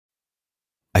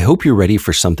hope you're ready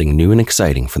for something new and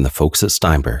exciting from the folks at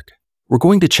Steinberg. We're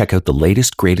going to check out the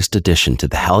latest, greatest addition to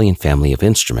the HALion family of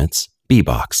instruments,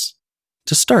 Beatbox.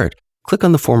 To start, click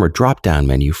on the former drop-down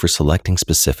menu for selecting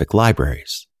specific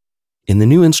libraries. In the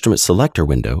new Instrument Selector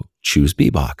window, choose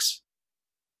Beatbox.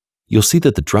 You'll see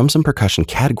that the Drums and Percussion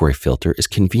category filter is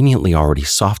conveniently already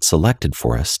soft-selected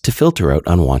for us to filter out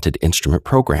unwanted instrument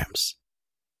programs.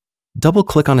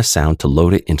 Double-click on a sound to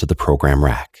load it into the program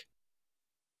rack.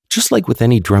 Just like with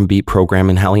any drum beat program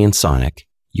in HALion Sonic,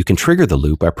 you can trigger the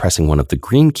loop by pressing one of the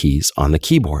green keys on the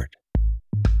keyboard.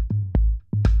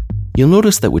 You'll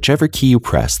notice that whichever key you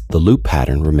press, the loop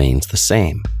pattern remains the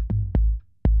same.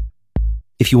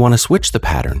 If you want to switch the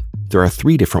pattern, there are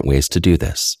 3 different ways to do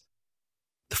this.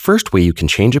 The first way you can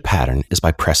change a pattern is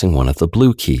by pressing one of the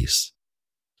blue keys.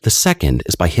 The second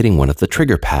is by hitting one of the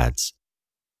trigger pads.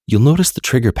 You'll notice the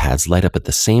trigger pads light up at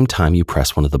the same time you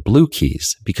press one of the blue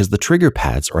keys because the trigger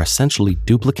pads are essentially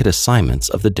duplicate assignments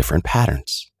of the different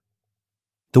patterns.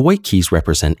 The white keys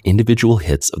represent individual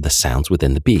hits of the sounds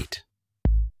within the beat.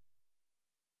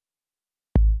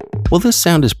 While this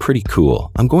sound is pretty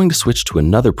cool, I'm going to switch to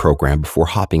another program before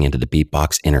hopping into the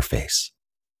Beatbox interface.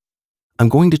 I'm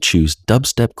going to choose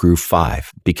Dubstep Groove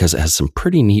 5 because it has some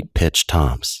pretty neat pitch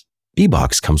toms.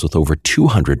 Beatbox comes with over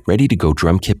 200 ready-to-go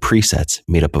drum kit presets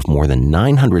made up of more than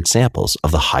 900 samples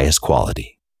of the highest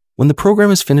quality. When the program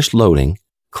is finished loading,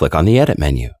 click on the Edit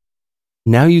menu.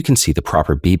 Now you can see the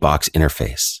proper Beatbox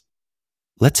interface.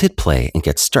 Let's hit play and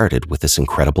get started with this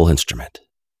incredible instrument.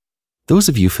 Those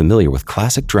of you familiar with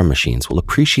classic drum machines will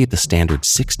appreciate the standard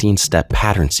 16-step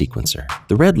pattern sequencer.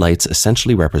 The red lights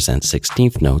essentially represent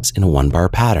 16th notes in a 1-bar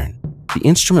pattern. The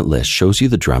instrument list shows you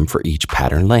the drum for each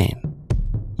pattern lane.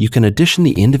 You can addition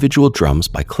the individual drums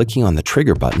by clicking on the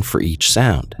trigger button for each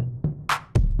sound.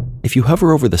 If you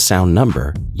hover over the sound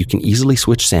number, you can easily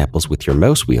switch samples with your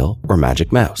mouse wheel or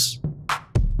magic mouse.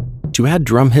 To add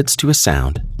drum hits to a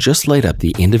sound, just light up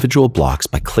the individual blocks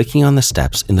by clicking on the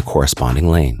steps in the corresponding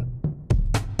lane.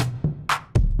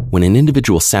 When an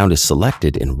individual sound is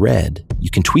selected in red, you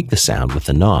can tweak the sound with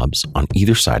the knobs on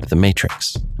either side of the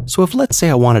matrix. So if let's say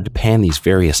I wanted to pan these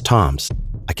various toms,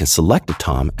 I can select a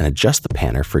tom and adjust the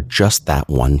panner for just that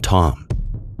one tom.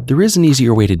 There is an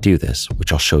easier way to do this,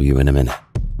 which I'll show you in a minute.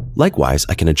 Likewise,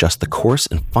 I can adjust the coarse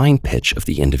and fine pitch of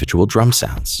the individual drum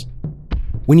sounds.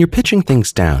 When you're pitching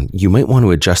things down, you might want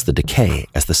to adjust the decay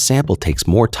as the sample takes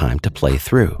more time to play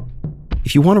through.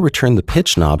 If you want to return the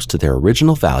pitch knobs to their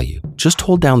original value, just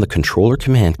hold down the controller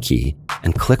command key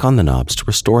and click on the knobs to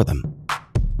restore them.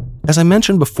 As I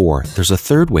mentioned before, there's a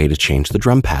third way to change the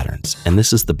drum patterns, and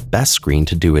this is the best screen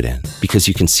to do it in, because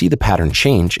you can see the pattern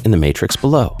change in the matrix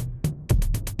below.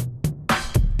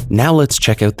 Now let's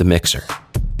check out the mixer.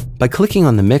 By clicking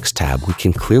on the Mix tab, we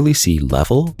can clearly see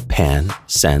level, pan,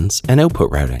 sends, and output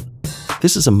routing.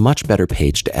 This is a much better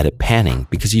page to edit panning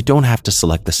because you don't have to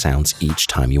select the sounds each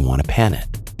time you want to pan it.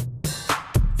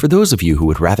 For those of you who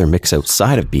would rather mix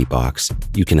outside of Beatbox,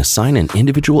 you can assign an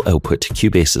individual output to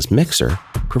Cubase's mixer,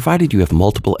 provided you have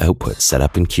multiple outputs set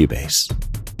up in Cubase.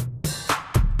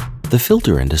 The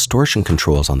filter and distortion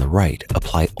controls on the right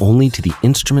apply only to the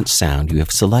instrument sound you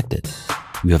have selected.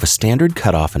 You have a standard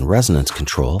cutoff and resonance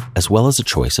control, as well as a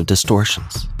choice of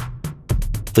distortions.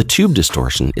 The tube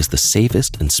distortion is the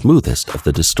safest and smoothest of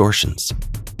the distortions,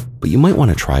 but you might want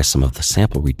to try some of the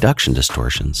sample reduction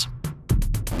distortions.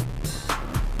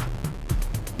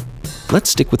 Let's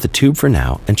stick with the tube for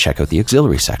now and check out the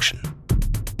auxiliary section.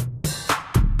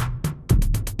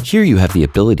 Here you have the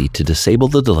ability to disable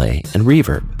the delay and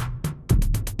reverb.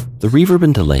 The reverb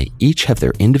and delay each have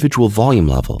their individual volume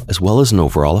level as well as an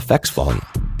overall effects volume.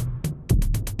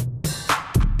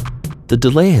 The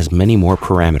delay has many more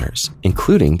parameters,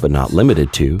 including but not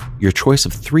limited to your choice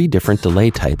of 3 different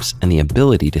delay types and the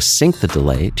ability to sync the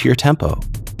delay to your tempo.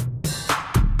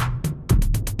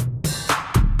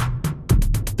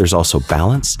 There's also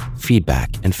balance, feedback,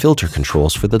 and filter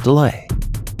controls for the delay.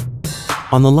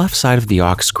 On the left side of the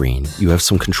aux screen, you have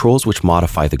some controls which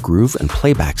modify the groove and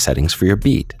playback settings for your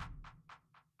beat.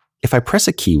 If I press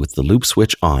a key with the loop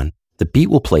switch on, the beat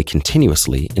will play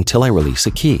continuously until I release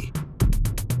a key.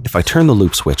 If I turn the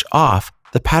loop switch off,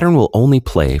 the pattern will only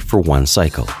play for 1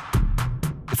 cycle.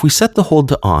 If we set the hold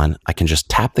to on, I can just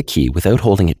tap the key without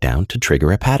holding it down to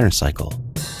trigger a pattern cycle.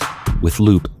 With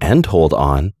loop and hold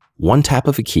on, 1 tap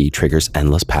of a key triggers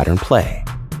endless pattern play.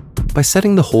 By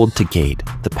setting the hold to gate,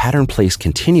 the pattern plays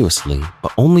continuously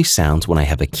but only sounds when I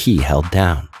have a key held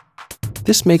down.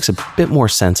 This makes a bit more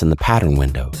sense in the pattern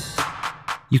window.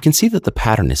 You can see that the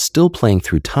pattern is still playing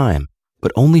through time,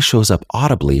 but only shows up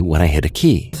audibly when I hit a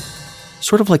key.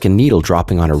 Sort of like a needle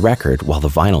dropping on a record while the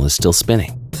vinyl is still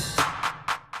spinning.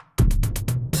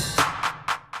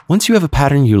 Once you have a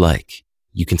pattern you like,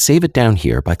 you can save it down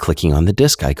here by clicking on the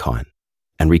disk icon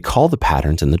and recall the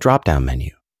patterns in the drop-down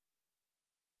menu.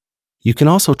 You can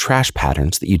also trash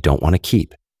patterns that you don't want to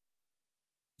keep.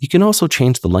 You can also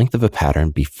change the length of a pattern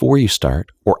before you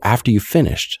start or after you've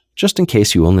finished, just in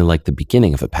case you only like the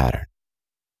beginning of a pattern.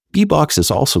 Beatbox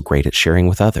is also great at sharing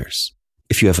with others.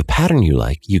 If you have a pattern you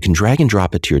like, you can drag and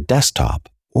drop it to your desktop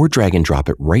or drag and drop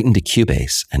it right into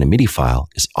Cubase and a MIDI file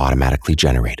is automatically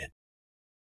generated.